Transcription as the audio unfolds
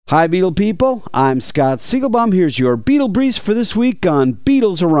Hi, Beatle people. I'm Scott Siegelbaum. Here's your Beatle Breeze for this week on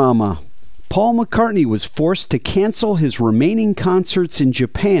Beatles-orama. Paul McCartney was forced to cancel his remaining concerts in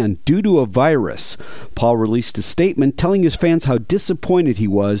Japan due to a virus. Paul released a statement telling his fans how disappointed he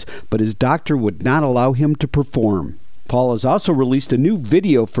was, but his doctor would not allow him to perform. Paul has also released a new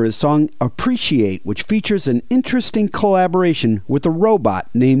video for his song Appreciate, which features an interesting collaboration with a robot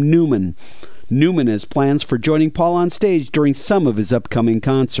named Newman. Newman has plans for joining Paul on stage during some of his upcoming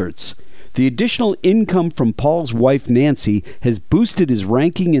concerts. The additional income from Paul's wife Nancy has boosted his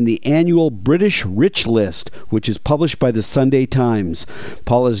ranking in the annual British Rich List, which is published by the Sunday Times.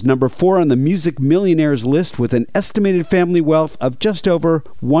 Paul is number 4 on the Music Millionaires list with an estimated family wealth of just over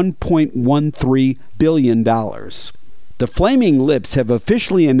 $1.13 billion. The Flaming Lips have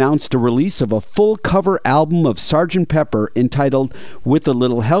officially announced a release of a full cover album of Sgt. Pepper entitled With a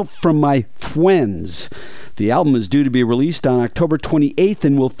Little Help from My Fwends. The album is due to be released on October 28th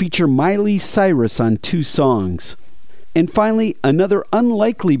and will feature Miley Cyrus on 2 songs. And finally, another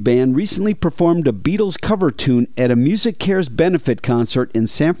unlikely band recently performed a Beatles cover tune at a Music Cares benefit concert in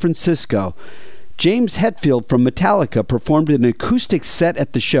San Francisco. James Hetfield from Metallica performed an acoustic set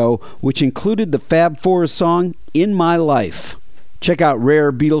at the show, which included the Fab Four song, In My Life. Check out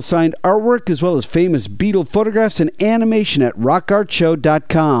rare Beatles-signed artwork as well as famous Beatle photographs and animation at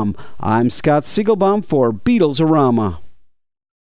rockartshow.com. I'm Scott Siegelbaum for Beatles-orama.